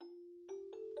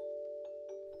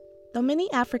Though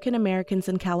many African Americans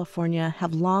in California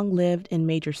have long lived in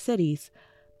major cities,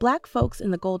 Black folks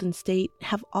in the Golden State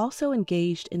have also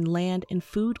engaged in land and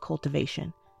food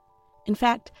cultivation. In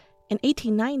fact, in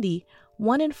 1890,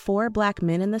 1 in 4 Black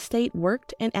men in the state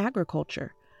worked in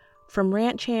agriculture. From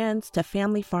ranch hands to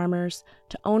family farmers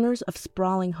to owners of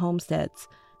sprawling homesteads,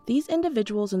 these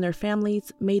individuals and their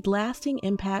families made lasting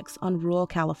impacts on rural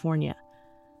California.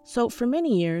 So for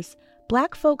many years,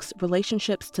 Black folks'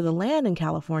 relationships to the land in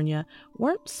California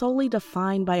weren't solely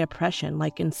defined by oppression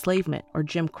like enslavement or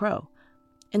Jim Crow.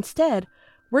 Instead,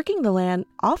 working the land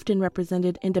often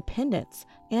represented independence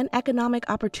and economic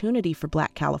opportunity for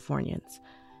Black Californians.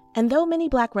 And though many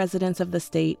Black residents of the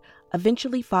state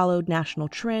eventually followed national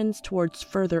trends towards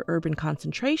further urban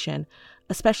concentration,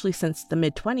 especially since the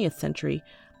mid-20th century,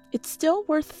 it's still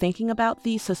worth thinking about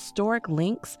these historic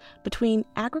links between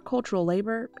agricultural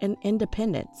labor and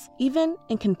independence, even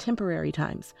in contemporary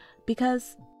times,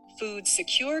 because food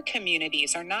secure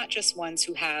communities are not just ones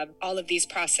who have all of these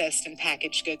processed and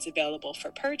packaged goods available for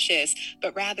purchase,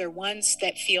 but rather ones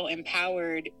that feel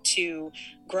empowered to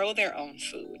grow their own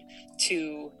food,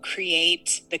 to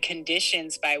create the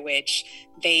conditions by which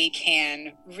they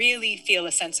can really feel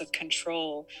a sense of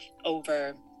control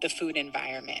over the food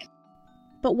environment.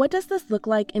 But what does this look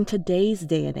like in today's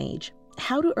day and age?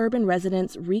 How do urban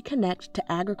residents reconnect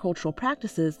to agricultural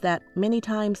practices that many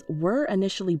times were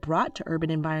initially brought to urban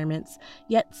environments,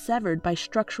 yet severed by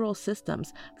structural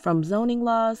systems, from zoning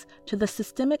laws to the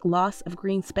systemic loss of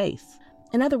green space?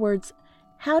 In other words,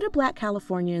 how do Black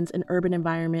Californians in urban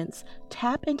environments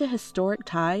tap into historic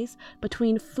ties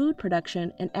between food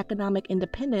production and economic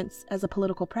independence as a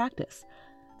political practice?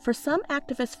 For some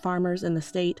activist farmers in the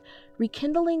state,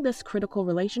 rekindling this critical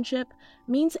relationship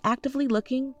means actively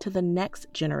looking to the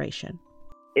next generation.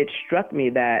 It struck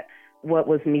me that what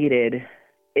was needed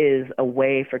is a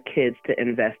way for kids to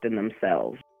invest in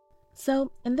themselves.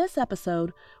 So, in this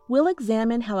episode, we'll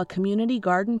examine how a community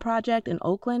garden project in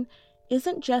Oakland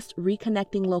isn't just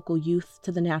reconnecting local youth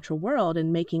to the natural world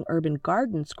and making urban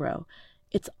gardens grow.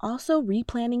 It's also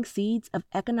replanting seeds of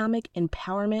economic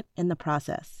empowerment in the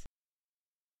process.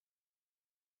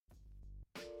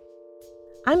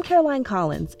 I'm Caroline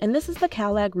Collins, and this is the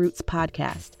CalAg Roots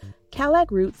podcast.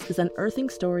 CalAg Roots is unearthing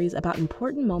stories about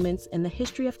important moments in the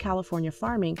history of California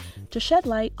farming to shed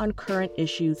light on current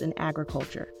issues in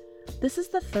agriculture. This is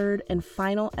the third and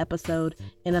final episode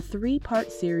in a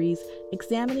 3-part series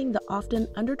examining the often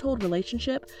undertold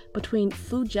relationship between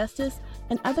food justice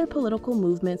and other political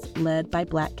movements led by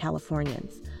Black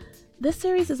Californians. This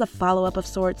series is a follow-up of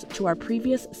sorts to our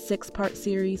previous 6-part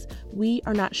series, We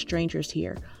Are Not Strangers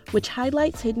Here, which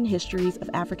highlights hidden histories of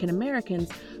African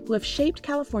Americans who have shaped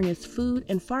California's food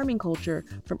and farming culture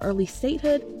from early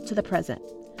statehood to the present.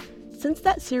 Since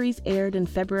that series aired in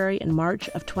February and March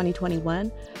of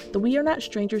 2021, the We Are Not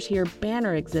Strangers Here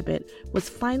banner exhibit was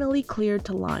finally cleared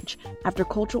to launch after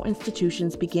cultural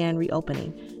institutions began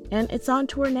reopening, and it's on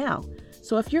tour now.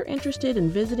 So if you're interested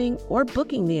in visiting or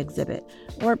booking the exhibit,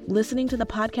 or listening to the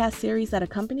podcast series that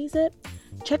accompanies it,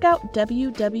 check out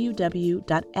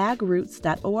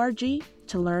www.agroots.org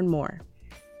to learn more.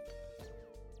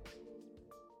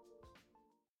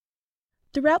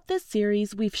 Throughout this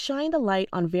series, we've shined a light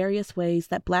on various ways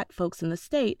that Black folks in the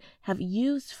state have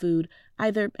used food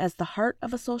either as the heart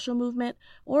of a social movement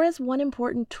or as one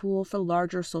important tool for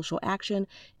larger social action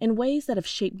in ways that have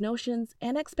shaped notions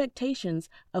and expectations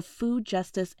of food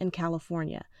justice in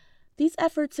California. These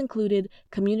efforts included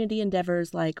community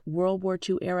endeavors like World War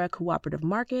II-era cooperative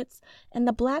markets and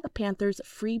the Black Panthers'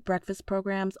 free breakfast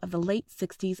programs of the late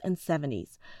 60s and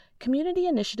 70s, community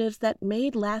initiatives that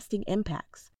made lasting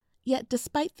impacts. Yet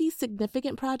despite these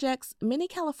significant projects, many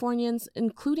Californians,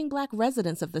 including Black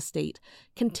residents of the state,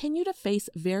 continue to face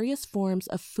various forms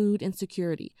of food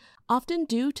insecurity, often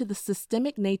due to the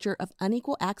systemic nature of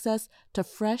unequal access to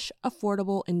fresh,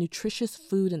 affordable, and nutritious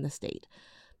food in the state.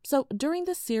 So during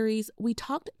this series, we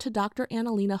talked to Dr.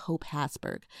 Annalena Hope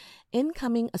Hasberg,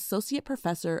 incoming Associate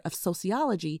Professor of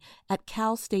Sociology at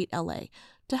Cal State LA,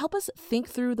 to help us think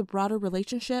through the broader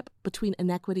relationship between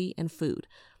inequity and food.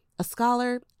 A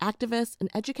scholar, activist, and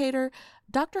educator,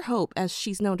 Dr. Hope, as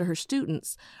she's known to her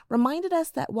students, reminded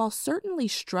us that while certainly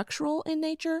structural in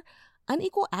nature,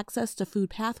 unequal access to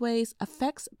food pathways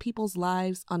affects people's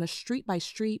lives on a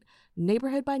street-by-street,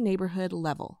 neighborhood-by-neighborhood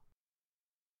level.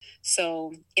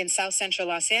 So in South Central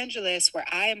Los Angeles, where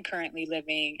I am currently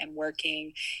living and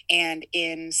working, and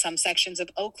in some sections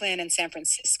of Oakland and San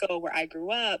Francisco, where I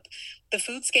grew up, the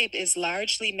foodscape is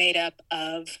largely made up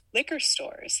of liquor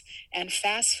stores and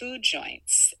fast food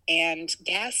joints and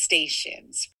gas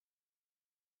stations.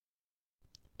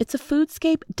 It's a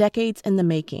foodscape decades in the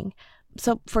making.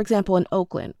 So, for example, in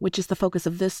Oakland, which is the focus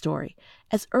of this story,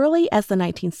 as early as the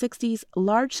 1960s,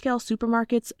 large-scale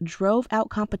supermarkets drove out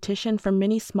competition from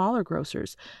many smaller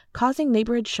grocers, causing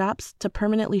neighborhood shops to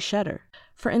permanently shutter.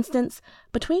 For instance,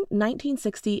 between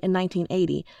 1960 and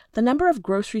 1980, the number of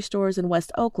grocery stores in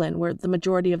West Oakland, where the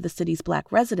majority of the city's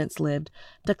Black residents lived,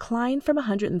 declined from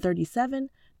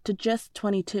 137 to just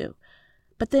 22.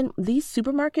 But then these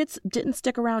supermarkets didn't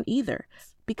stick around either,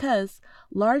 because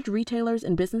large retailers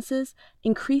and businesses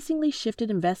increasingly shifted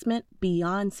investment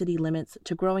beyond city limits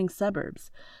to growing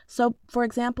suburbs. So, for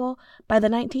example, by the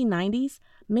 1990s,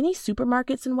 many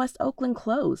supermarkets in West Oakland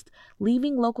closed,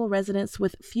 leaving local residents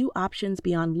with few options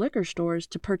beyond liquor stores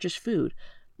to purchase food.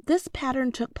 This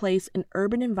pattern took place in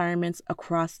urban environments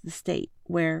across the state,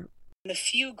 where the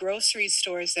few grocery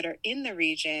stores that are in the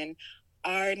region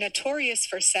are notorious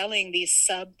for selling these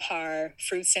subpar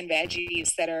fruits and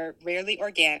veggies that are rarely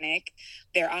organic.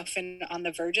 They're often on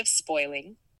the verge of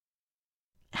spoiling.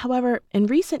 However, in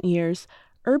recent years,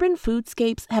 urban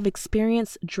foodscapes have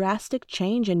experienced drastic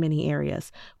change in many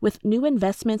areas, with new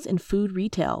investments in food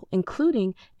retail,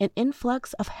 including an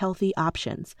influx of healthy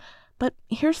options. But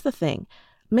here's the thing.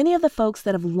 Many of the folks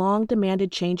that have long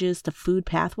demanded changes to food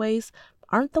pathways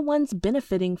aren't the ones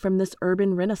benefiting from this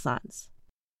urban renaissance.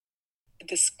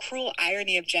 This cruel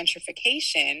irony of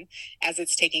gentrification, as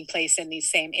it's taking place in these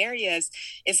same areas,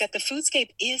 is that the foodscape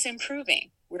is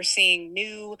improving. We're seeing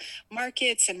new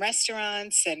markets and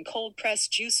restaurants and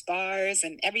cold-pressed juice bars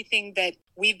and everything that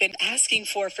we've been asking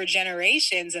for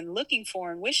generations and looking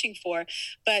for and wishing for.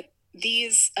 But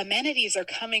these amenities are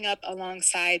coming up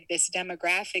alongside this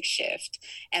demographic shift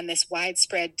and this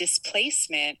widespread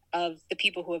displacement of the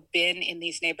people who have been in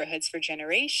these neighborhoods for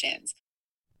generations.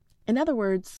 In other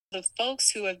words, the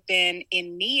folks who have been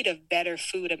in need of better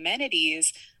food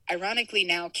amenities, ironically,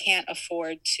 now can't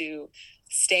afford to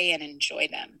stay and enjoy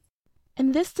them.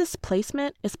 And this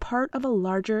displacement is part of a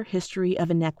larger history of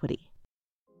inequity.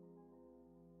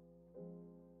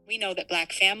 We know that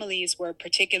Black families were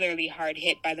particularly hard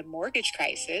hit by the mortgage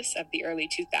crisis of the early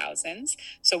 2000s,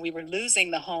 so we were losing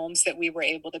the homes that we were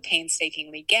able to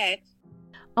painstakingly get.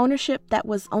 Ownership that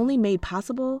was only made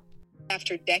possible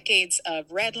after decades of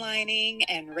redlining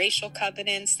and racial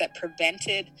covenants that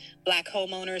prevented Black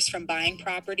homeowners from buying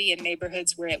property in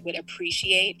neighborhoods where it would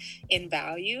appreciate in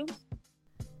value.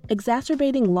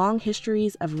 Exacerbating long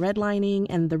histories of redlining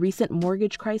and the recent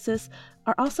mortgage crisis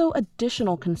are also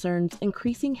additional concerns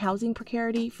increasing housing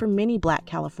precarity for many Black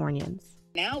Californians.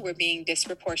 Now we're being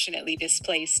disproportionately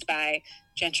displaced by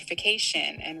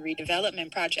gentrification and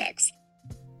redevelopment projects.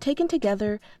 Taken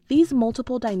together, these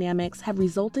multiple dynamics have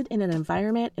resulted in an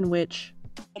environment in which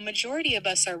a majority of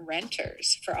us are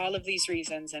renters for all of these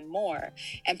reasons and more.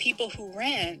 And people who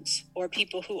rent or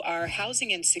people who are housing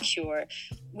insecure,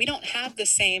 we don't have the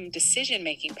same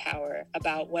decision-making power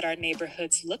about what our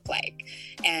neighborhoods look like.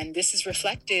 And this is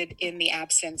reflected in the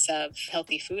absence of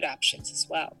healthy food options as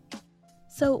well.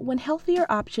 So when healthier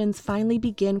options finally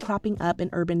begin cropping up in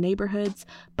urban neighborhoods,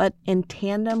 but in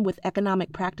tandem with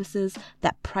economic practices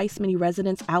that price many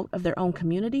residents out of their own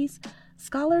communities,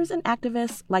 scholars and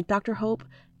activists like Dr. Hope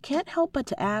can't help but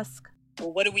to ask,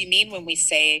 well, what do we mean when we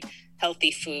say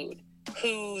healthy food?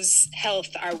 Whose health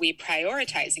are we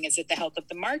prioritizing? Is it the health of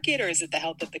the market or is it the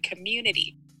health of the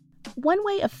community? One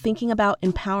way of thinking about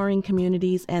empowering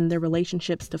communities and their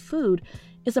relationships to food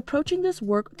is approaching this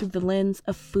work through the lens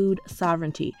of food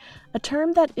sovereignty, a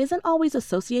term that isn't always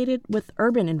associated with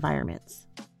urban environments.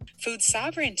 Food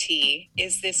sovereignty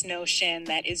is this notion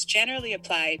that is generally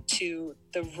applied to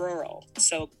the rural.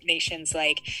 So nations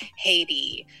like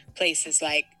Haiti, places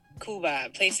like Cuba,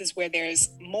 places where there's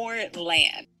more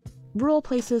land. Rural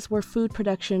places where food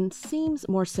production seems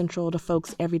more central to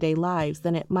folks' everyday lives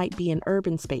than it might be in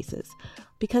urban spaces.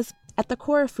 Because at the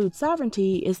core of food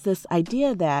sovereignty is this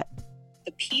idea that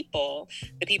the people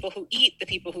who eat, the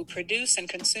people who produce and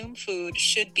consume food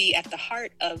should be at the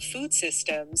heart of food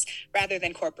systems rather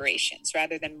than corporations,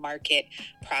 rather than market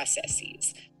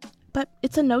processes. But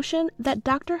it's a notion that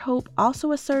Dr. Hope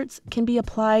also asserts can be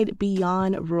applied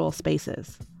beyond rural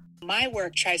spaces. My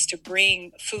work tries to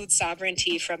bring food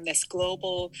sovereignty from this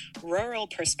global rural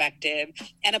perspective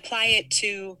and apply it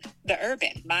to the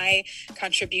urban. My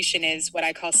contribution is what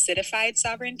I call citified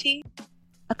sovereignty.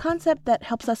 A concept that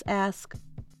helps us ask,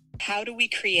 how do we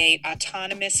create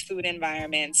autonomous food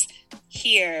environments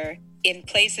here in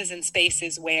places and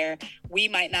spaces where we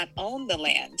might not own the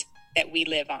land that we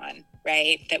live on,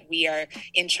 right? That we are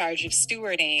in charge of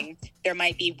stewarding. There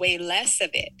might be way less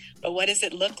of it, but what does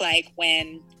it look like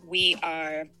when we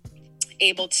are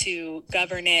able to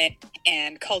govern it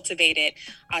and cultivate it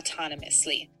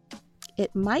autonomously.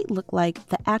 It might look like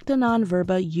the Acta Non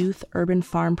Verba Youth Urban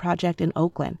Farm Project in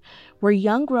Oakland, where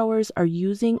young growers are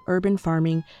using urban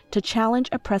farming to challenge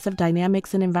oppressive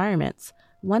dynamics and environments,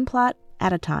 one plot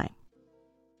at a time.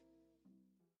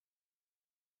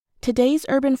 Today's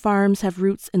urban farms have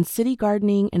roots in city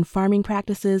gardening and farming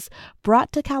practices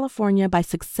brought to California by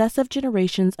successive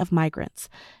generations of migrants.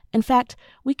 In fact,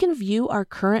 we can view our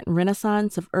current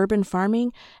renaissance of urban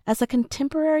farming as a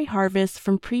contemporary harvest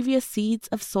from previous seeds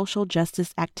of social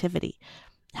justice activity.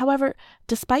 However,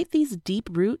 despite these deep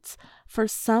roots, for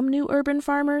some new urban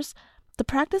farmers, the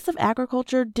practice of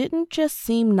agriculture didn't just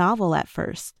seem novel at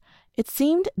first. It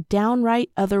seemed downright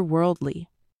otherworldly.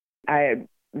 I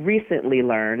recently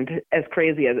learned, as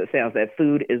crazy as it sounds, that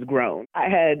food is grown. I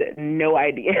had no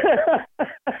idea.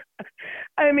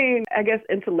 I mean, I guess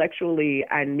intellectually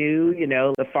I knew,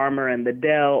 the farmer and the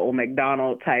Dell or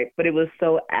McDonald type, but it was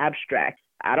so abstract.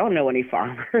 I don't know any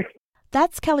farmers.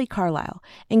 That's Kelly Carlisle,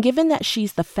 and given that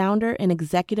she's the founder and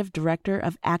executive director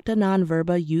of Acta Non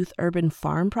Verba Youth Urban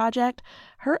Farm Project,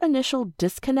 her initial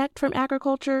disconnect from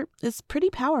agriculture is pretty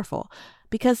powerful,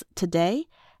 because today,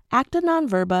 Acta Non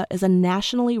Verba is a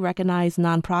nationally recognized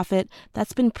nonprofit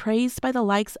that's been praised by the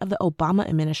likes of the Obama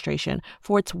administration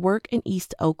for its work in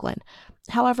East Oakland.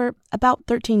 However, about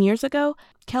 13 years ago,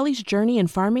 Kelly's journey in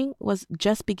farming was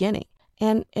just beginning,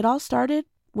 and it all started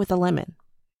with a lemon.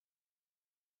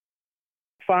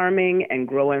 Farming and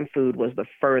growing food was the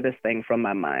furthest thing from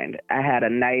my mind. I had a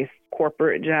nice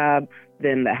corporate job.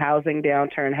 Then the housing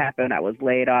downturn happened. I was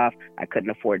laid off. I couldn't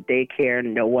afford daycare.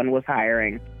 No one was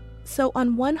hiring. So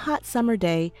on one hot summer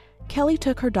day, Kelly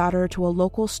took her daughter to a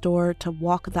local store to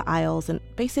walk the aisles and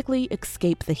basically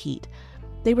escape the heat.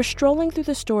 They were strolling through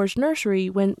the store's nursery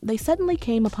when they suddenly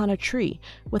came upon a tree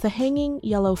with a hanging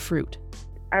yellow fruit.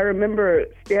 I remember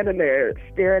standing there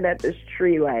staring at this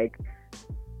tree like,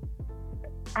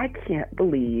 I can't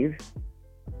believe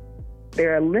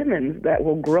there are lemons that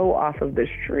will grow off of this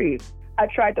tree. I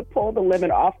tried to pull the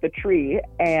lemon off the tree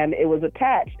and it was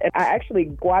attached. And I actually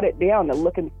squatted it down to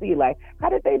look and see, like, how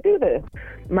did they do this?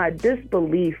 My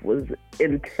disbelief was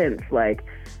intense. Like,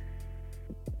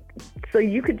 so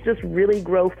you could just really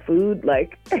grow food,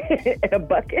 like, in a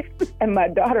bucket? And my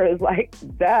daughter is like,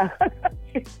 duh.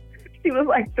 She was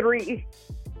like 3.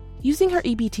 Using her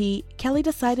EBT, Kelly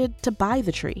decided to buy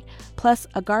the tree, plus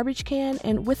a garbage can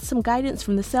and, with some guidance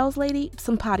from the sales lady,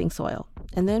 some potting soil.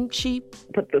 And then she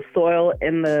put the soil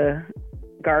in the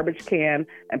garbage can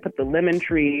and put the lemon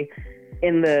tree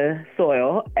in the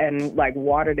soil and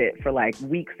watered it for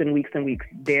weeks and weeks and weeks,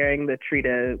 daring the tree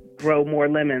to grow more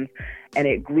lemons. And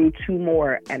it grew 2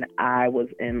 more, and I was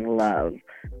in love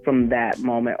from that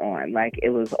moment on. It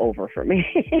was over for me.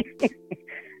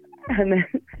 And then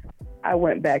I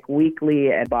went back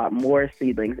weekly and bought more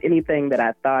seedlings, anything that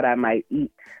I thought I might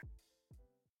eat.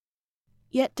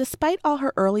 Yet, despite all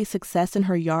her early success in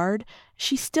her yard,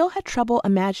 she still had trouble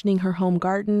imagining her home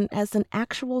garden as an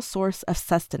actual source of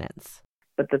sustenance.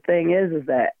 But the thing is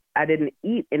that I didn't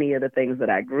eat any of the things that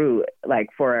I grew,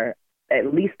 for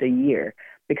at least a year,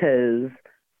 because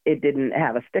it didn't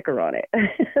have a sticker on it.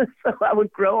 So I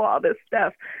would grow all this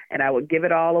stuff and I would give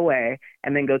it all away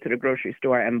and then go to the grocery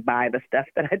store and buy the stuff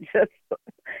that I just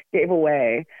gave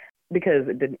away because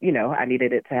it didn't, I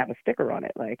needed it to have a sticker on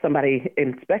it. Somebody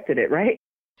inspected it, right?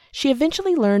 She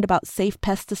eventually learned about safe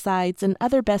pesticides and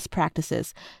other best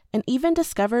practices and even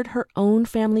discovered her own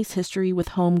family's history with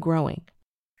home growing.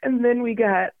 And then we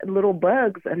got little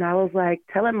bugs and I was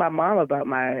telling my mom about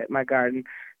my garden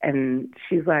and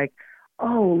she's like,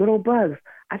 oh, little bugs.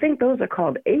 I think those are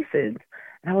called aphids.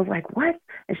 And I was like, what?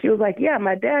 And she was like, yeah,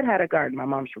 my dad had a garden. My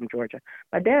mom's from Georgia.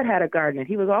 My dad had a garden and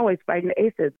he was always fighting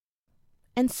aphids.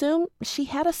 And soon she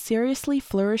had a seriously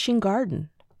flourishing garden.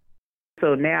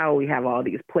 So now we have all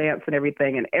these plants and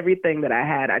everything that I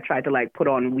had, I tried to put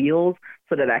on wheels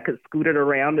so that I could scoot it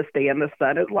around to stay in the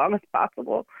sun as long as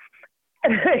possible.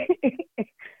 And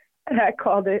I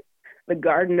called it the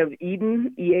Garden of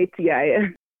Eden,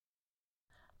 Eatin.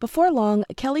 Before long,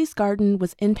 Kelly's garden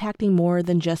was impacting more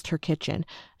than just her kitchen.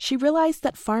 She realized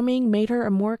that farming made her a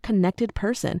more connected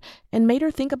person and made her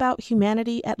think about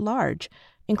humanity at large,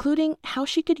 including how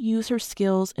she could use her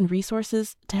skills and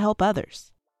resources to help others.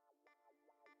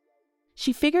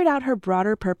 She figured out her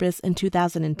broader purpose in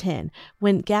 2010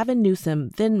 when Gavin Newsom,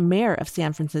 then mayor of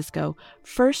San Francisco,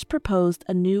 first proposed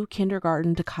a new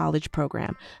kindergarten to college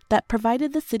program that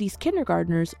provided the city's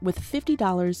kindergartners with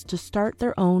 $50 to start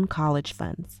their own college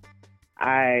funds.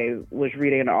 I was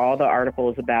reading all the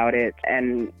articles about it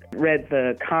and read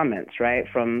the comments, right,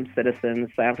 from citizens,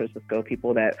 San Francisco,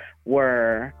 people that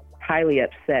were highly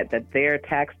upset that their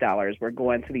tax dollars were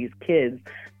going to these kids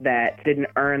that didn't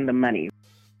earn the money.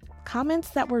 Comments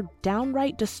that were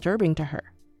downright disturbing to her.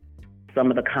 Some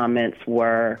of the comments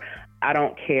were, I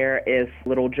don't care if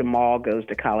little Jamal goes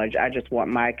to college. I just want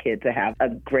my kid to have a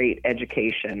great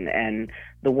education. And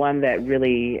the one that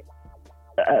really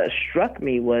struck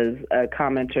me was a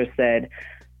commenter said,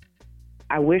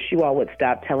 I wish you all would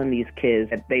stop telling these kids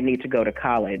that they need to go to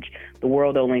college. The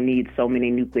world only needs so many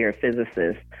nuclear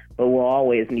physicists, but we'll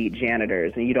always need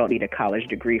janitors, and you don't need a college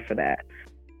degree for that.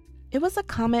 It was a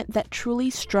comment that truly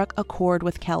struck a chord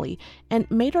with Kelly and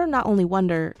made her not only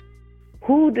wonder,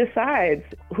 who decides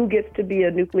who gets to be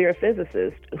a nuclear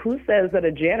physicist? Who says that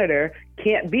a janitor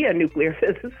can't be a nuclear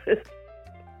physicist?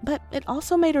 But it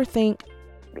also made her think,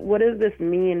 what does this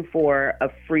mean for a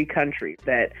free country,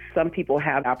 that some people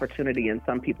have opportunity and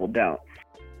some people don't?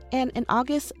 And in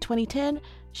August 2010,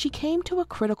 she came to a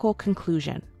critical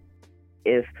conclusion.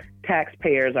 If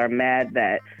taxpayers are mad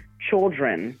that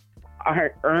children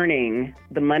aren't earning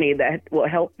the money that will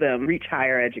help them reach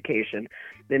higher education,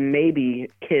 then maybe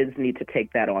kids need to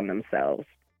take that on themselves.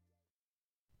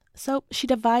 So she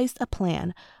devised a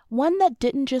plan, one that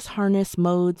didn't just harness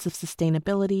modes of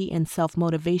sustainability and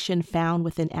self-motivation found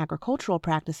within agricultural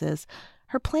practices.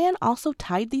 Her plan also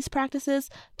tied these practices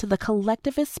to the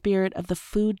collectivist spirit of the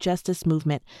food justice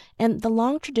movement and the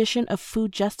long tradition of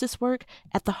food justice work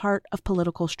at the heart of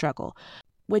political struggle,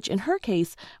 which in her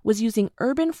case was using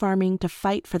urban farming to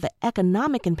fight for the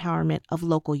economic empowerment of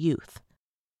local youth.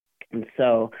 And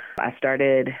so I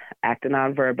started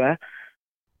Actanon Verba.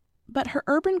 But her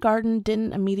urban garden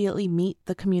didn't immediately meet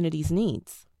the community's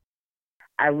needs.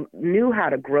 I knew how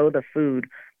to grow the food,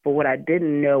 but what I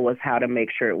didn't know was how to make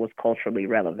sure it was culturally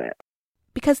relevant.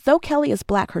 Because though Kelly is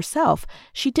Black herself,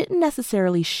 she didn't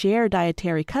necessarily share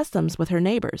dietary customs with her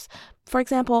neighbors. For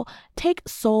example, take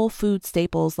soul food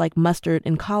staples like mustard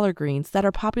and collard greens that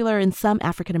are popular in some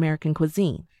African American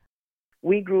cuisine.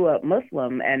 We grew up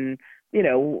Muslim, and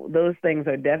those things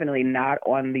are definitely not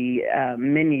on the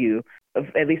menu,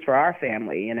 at least for our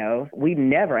family. We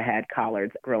never had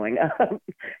collards growing up.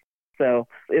 So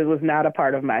it was not a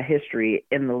part of my history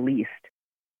in the least.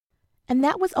 And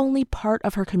that was only part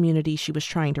of her community she was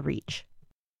trying to reach.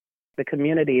 The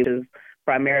community is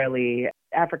primarily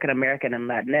African American and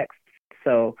Latinx.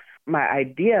 So my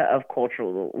idea of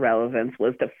cultural relevance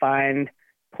was to find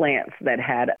plants that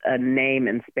had a name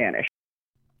in Spanish.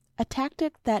 A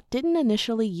tactic that didn't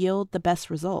initially yield the best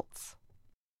results.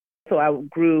 So I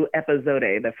grew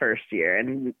epazote the first year,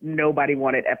 and nobody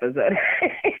wanted epazote.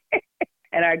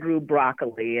 And I grew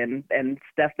broccoli and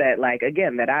stuff that,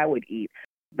 that I would eat.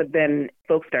 But then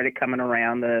folks started coming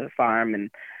around the farm and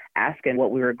asking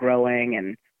what we were growing,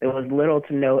 and there was little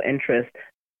to no interest.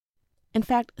 In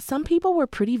fact, some people were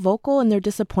pretty vocal in their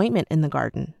disappointment in the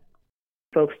garden.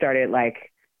 Folks started,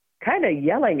 kind of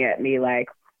yelling at me,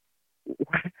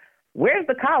 where's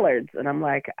the collards? And I'm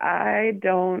like, I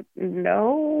don't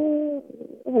know,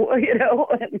 where's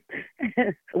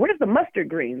the mustard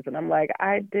greens? And I'm like,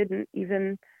 I didn't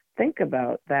even think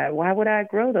about that. Why would I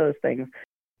grow those things?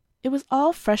 It was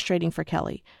all frustrating for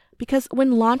Kelly because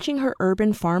when launching her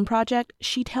urban farm project,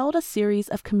 she'd held a series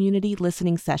of community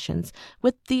listening sessions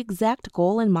with the exact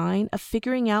goal in mind of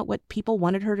figuring out what people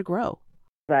wanted her to grow.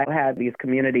 I had these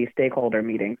community stakeholder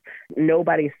meetings.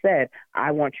 Nobody said,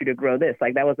 I want you to grow this.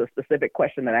 That was a specific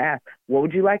question that I asked. What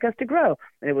would you like us to grow?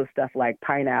 And it was stuff like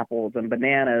pineapples and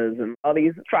bananas and all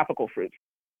these tropical fruits.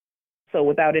 So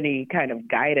without any kind of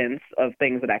guidance of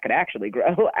things that I could actually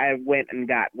grow, I went and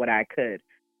got what I could.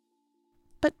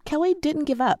 But Kelly didn't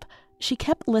give up. She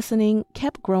kept listening,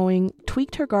 kept growing,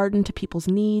 tweaked her garden to people's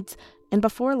needs, and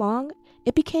before long,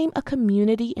 it became a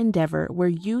community endeavor where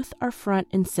youth are front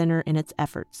and center in its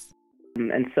efforts.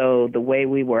 And so the way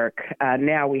we work,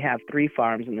 now we have 3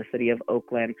 farms in the city of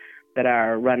Oakland that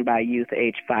are run by youth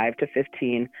age 5 to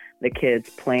 15. The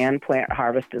kids plant,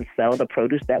 harvest, and sell the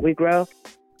produce that we grow.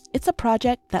 It's a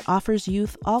project that offers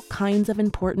youth all kinds of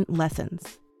important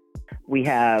lessons. We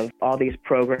have all these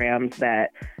programs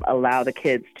that allow the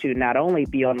kids to not only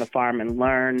be on the farm and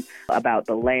learn about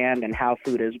the land and how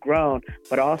food is grown,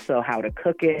 but also how to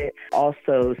cook it,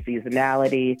 also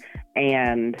seasonality,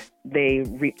 and they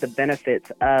reap the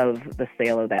benefits of the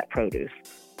sale of that produce.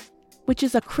 Which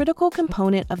is a critical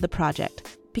component of the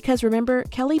project. Because remember,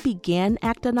 Kelly began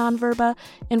Actanon Verba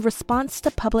in response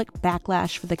to public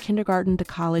backlash for the kindergarten to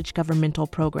college governmental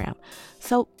program.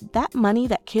 So that money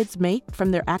that kids make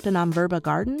from their Actanon Verba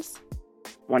gardens?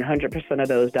 100% of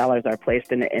those dollars are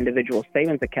placed in the individual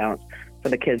savings accounts for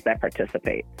the kids that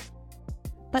participate.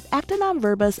 But Actanon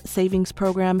Verba's savings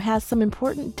program has some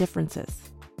important differences.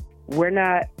 We're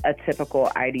not a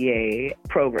typical IDA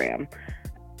program.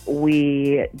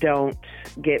 We don't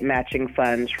get matching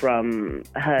funds from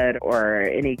HUD or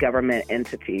any government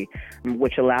entity,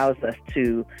 which allows us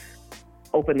to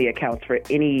open the accounts for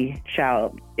any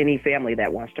child, any family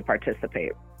that wants to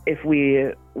participate. If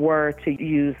we were to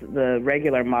use the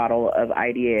regular model of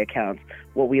IDA accounts,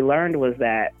 what we learned was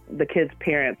that the kids'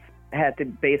 parents had to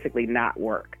basically not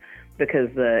work because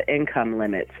the income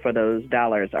limits for those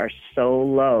dollars are so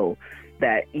low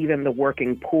that even the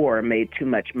working poor made too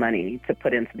much money to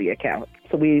put into the account.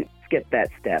 So we skipped that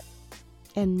step.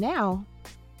 And now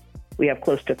we have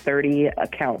close to 30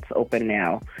 accounts open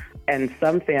now. And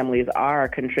some families are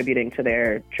contributing to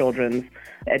their children's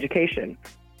education.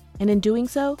 And in doing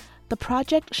so, the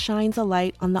project shines a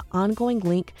light on the ongoing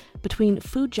link between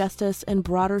food justice and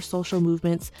broader social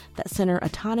movements that center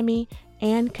autonomy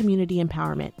and community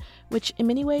empowerment, which in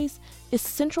many ways is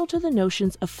central to the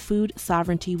notions of food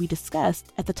sovereignty we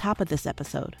discussed at the top of this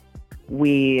episode.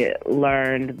 We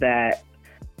learned that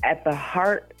at the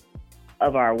heart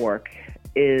of our work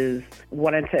is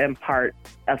wanting to impart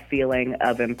a feeling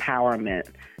of empowerment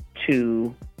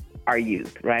to our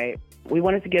youth, right? We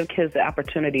wanted to give kids the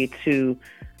opportunity to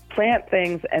plant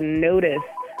things and notice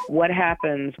what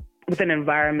happens with an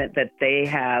environment that they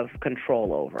have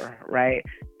control over, right?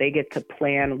 They get to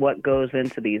plan what goes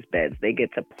into these beds. They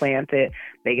get to plant it.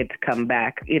 They get to come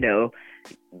back,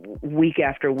 week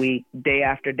after week, day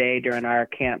after day during our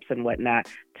camps and whatnot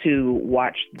to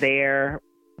watch their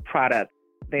product,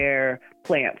 their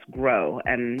plants grow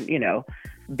and,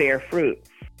 bear fruit.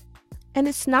 And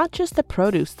it's not just the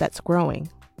produce that's growing.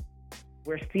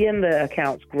 We're seeing the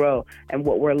accounts grow, and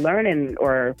what we're learning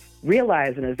or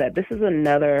realizing is that this is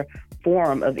another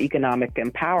form of economic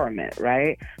empowerment,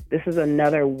 right? This is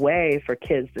another way for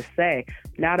kids to say,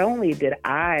 not only did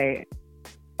I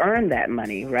earn that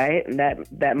money, right? And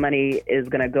that money is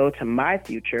going to go to my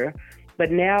future, but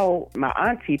now my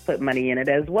auntie put money in it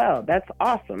as well. That's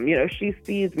awesome. She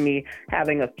sees me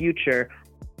having a future.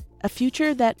 A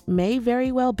future that may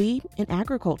very well be in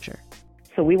agriculture.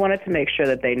 So we wanted to make sure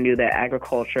that they knew that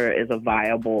agriculture is a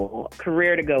viable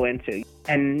career to go into.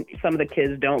 And some of the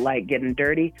kids don't like getting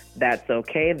dirty. That's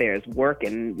okay. There's work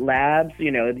in labs.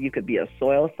 You could be a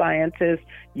soil scientist.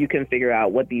 You can figure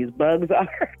out what these bugs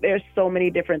are. There's so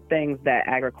many different things that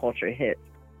agriculture hits.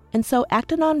 And so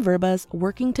Actanon Verba's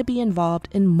working to be involved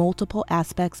in multiple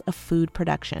aspects of food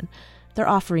production. They're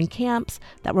offering camps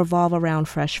that revolve around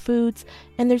fresh foods,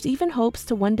 and there's even hopes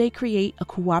to one day create a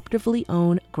cooperatively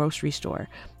owned grocery store.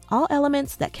 All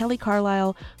elements that Kelly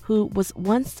Carlisle, who was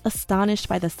once astonished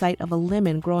by the sight of a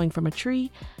lemon growing from a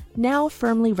tree, now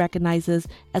firmly recognizes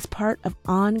as part of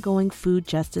ongoing food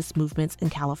justice movements in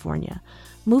California.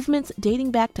 Movements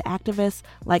dating back to activists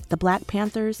like the Black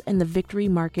Panthers and the Victory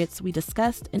Markets we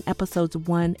discussed in episodes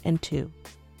 1 and 2.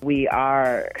 We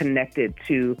are connected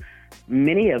to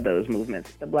many of those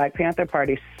movements. The Black Panther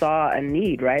Party saw a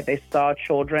need, right? They saw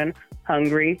children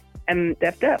hungry and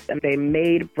stepped up and they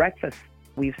made breakfast.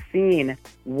 We've seen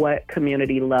what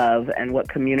community love and what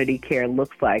community care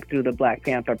looks like through the Black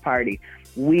Panther Party.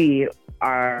 We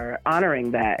are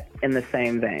honoring that in the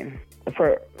same vein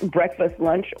for breakfast,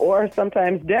 lunch, or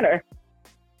sometimes dinner.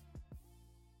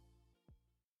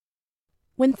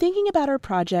 When thinking about her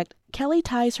project, Kelly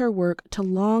ties her work to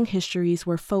long histories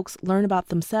where folks learn about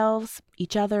themselves,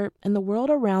 each other, and the world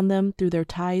around them through their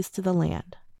ties to the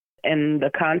land. In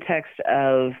the context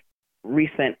of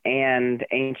recent and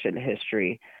ancient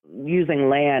history, using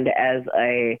land as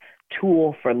a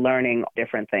tool for learning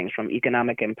different things, from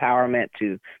economic empowerment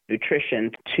to nutrition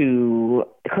to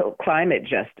climate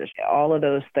justice, all of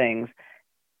those things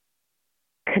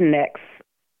connects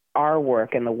our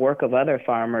work and the work of other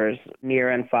farmers near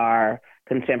and far,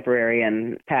 contemporary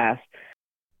and past.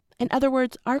 In other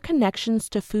words, our connections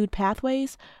to food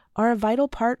pathways are a vital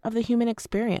part of the human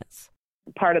experience.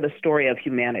 Part of the story of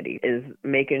humanity is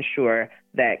making sure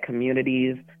that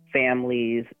communities,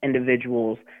 families,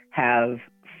 individuals have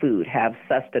food, have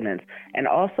sustenance, and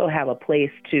also have a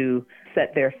place to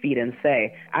set their feet and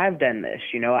say, I've done this,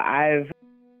 I've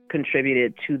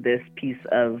contributed to this piece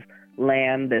of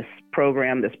land, this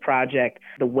program, this project,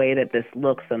 the way that this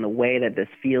looks and the way that this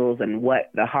feels and what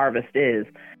the harvest is.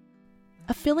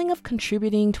 A feeling of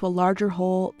contributing to a larger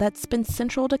whole that's been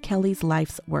central to Kelly's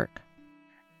life's work.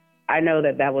 I know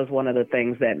that was one of the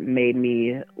things that made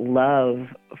me love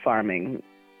farming,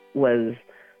 was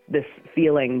this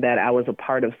feeling that I was a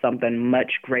part of something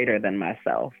much greater than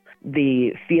myself.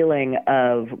 The feeling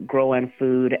of growing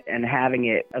food and having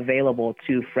it available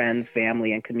to friends,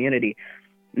 family, and community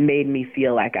made me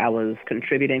feel like I was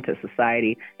contributing to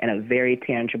society in a very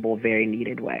tangible, very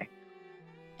needed way.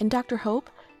 And Dr.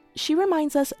 Hope, she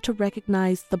reminds us to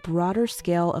recognize the broader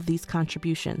scale of these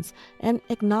contributions and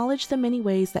acknowledge the many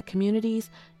ways that communities,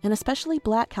 and especially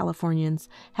Black Californians,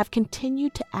 have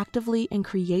continued to actively and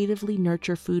creatively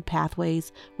nurture food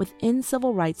pathways within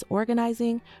civil rights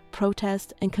organizing,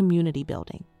 protest, and community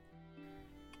building.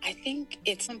 I think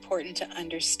it's important to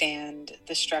understand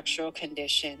the structural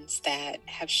conditions that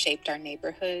have shaped our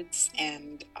neighborhoods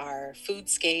and our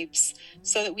foodscapes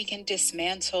so that we can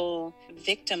dismantle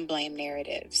victim blame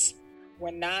narratives.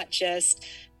 We're not just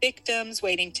victims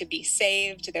waiting to be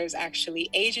saved. There's actually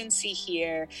agency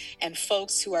here and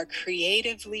folks who are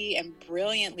creatively and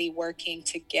brilliantly working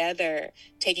together,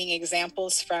 taking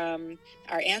examples from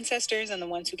our ancestors and the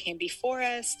ones who came before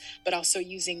us, but also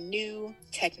using new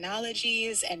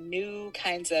technologies and new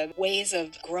kinds of ways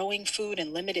of growing food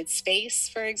in limited space,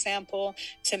 for example,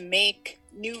 to make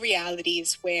new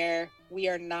realities where we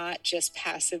are not just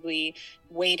passively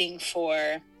waiting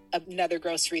for another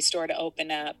grocery store to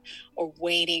open up or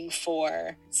waiting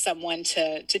for someone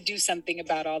to do something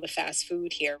about all the fast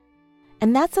food here.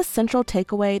 And that's a central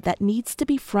takeaway that needs to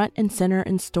be front and center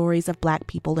in stories of Black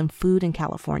people and food in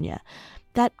California,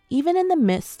 that even in the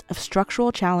midst of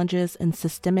structural challenges and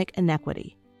systemic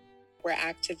inequity, we're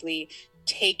actively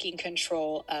taking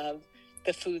control of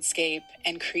the foodscape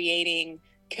and creating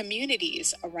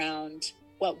communities around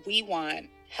what we want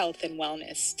health and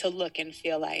wellness to look and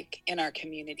feel like in our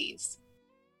communities.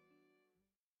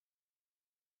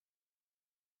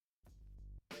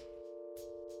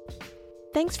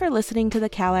 Thanks for listening to the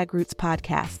CalAg Roots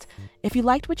podcast. If you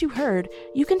liked what you heard,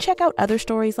 you can check out other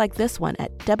stories like this one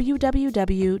at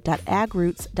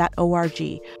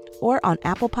www.agroots.org or on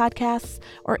Apple Podcasts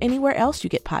or anywhere else you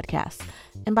get podcasts.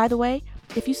 And by the way,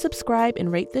 if you subscribe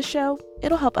and rate this show,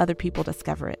 it'll help other people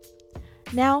discover it.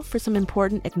 Now for some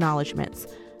important acknowledgments.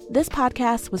 This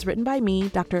podcast was written by me,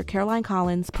 Dr. Caroline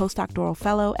Collins, postdoctoral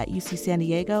fellow at UC San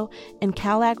Diego and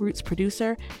CalAg Roots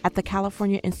producer at the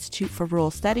California Institute for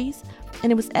Rural Studies,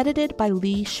 and it was edited by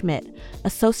Lee Schmidt,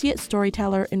 associate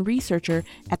storyteller and researcher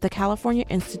at the California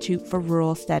Institute for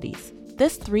Rural Studies.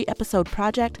 This 3-episode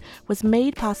project was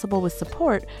made possible with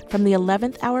support from the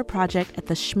 11th Hour Project at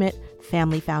the Schmidt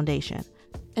Family Foundation.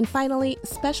 And finally,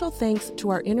 special thanks to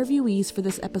our interviewees for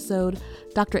this episode,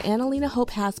 Dr. Annalena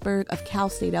Hope Hasberg of Cal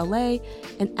State LA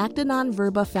and Actanon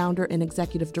Verba founder and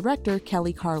executive director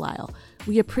Kelly Carlisle.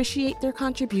 We appreciate their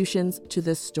contributions to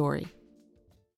this story.